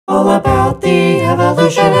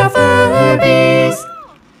evolution of Furbies.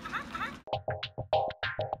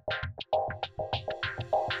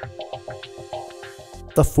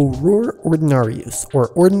 The Furrure ordinarius, or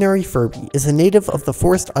ordinary Furby, is a native of the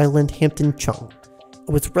forest island Hampton Chung.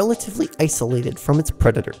 It was relatively isolated from its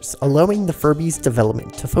predators, allowing the Furby's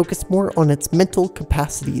development to focus more on its mental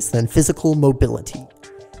capacities than physical mobility.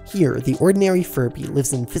 Here, the ordinary Furby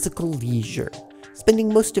lives in physical leisure,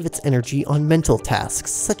 spending most of its energy on mental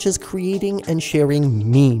tasks such as creating and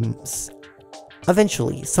sharing memes.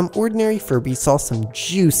 Eventually, some ordinary Furbies saw some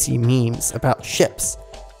juicy memes about ships,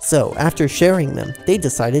 so after sharing them, they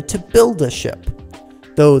decided to build a ship.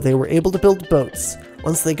 Though they were able to build boats,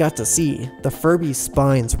 once they got to sea, the Furby's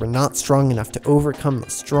spines were not strong enough to overcome the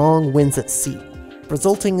strong winds at sea,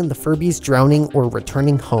 resulting in the Furby's drowning or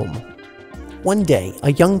returning home. One day,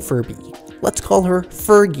 a young Furby, let's call her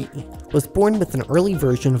Fergie, was born with an early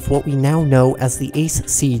version of what we now know as the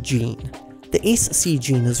ACE-C gene. The ACE-C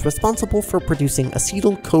gene is responsible for producing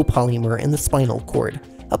acetyl copolymer in the spinal cord,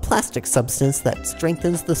 a plastic substance that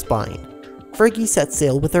strengthens the spine. Fergie set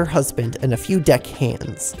sail with her husband and a few deck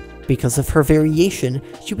hands. Because of her variation,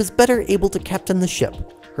 she was better able to captain the ship.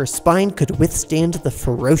 Her spine could withstand the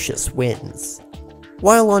ferocious winds.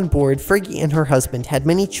 While on board, Fergie and her husband had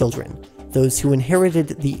many children. Those who inherited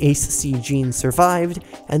the ACE-C gene survived,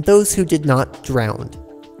 and those who did not drowned.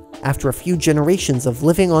 After a few generations of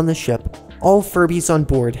living on the ship, all Furbies on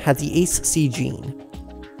board had the ACE-C gene.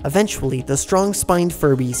 Eventually, the strong-spined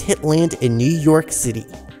Furbies hit land in New York City.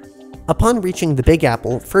 Upon reaching the Big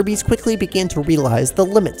Apple, Furbies quickly began to realize the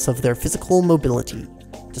limits of their physical mobility.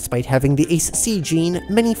 Despite having the ACE-C gene,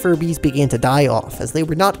 many Furbies began to die off as they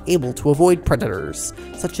were not able to avoid predators,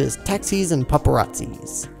 such as taxis and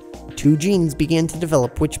paparazzis. Two genes began to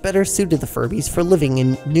develop which better suited the Furbies for living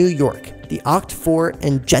in New York, the OCT4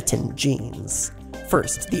 and Jetton genes.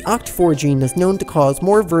 First, the OCT4 gene is known to cause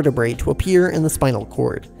more vertebrae to appear in the spinal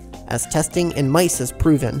cord. As testing in mice has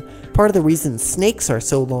proven, part of the reason snakes are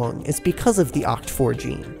so long is because of the OCT4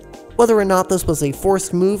 gene. Whether or not this was a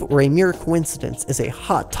forced move or a mere coincidence is a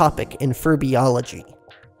hot topic in Furbiology.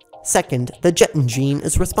 Second, the Jetton gene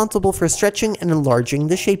is responsible for stretching and enlarging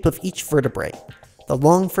the shape of each vertebrae. The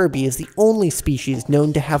long Furby is the only species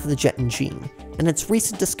known to have the Jetton gene, and its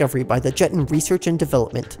recent discovery by the Jetton Research and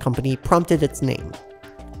Development Company prompted its name.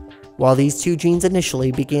 While these two genes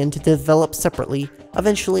initially began to develop separately,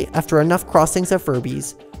 eventually, after enough crossings of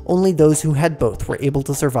Furbies, only those who had both were able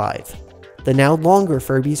to survive. The now longer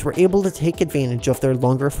Furbies were able to take advantage of their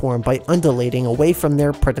longer form by undulating away from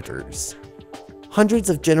their predators. Hundreds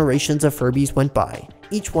of generations of Furbies went by,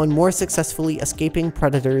 each one more successfully escaping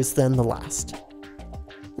predators than the last.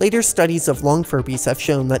 Later studies of long Furbies have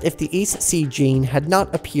shown that if the ACE-C gene had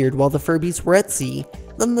not appeared while the Furbies were at sea,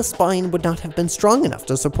 then the spine would not have been strong enough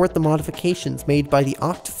to support the modifications made by the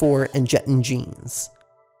OCT4 and Jetton genes.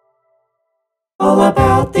 All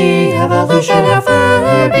about the evolution of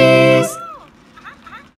Furbies.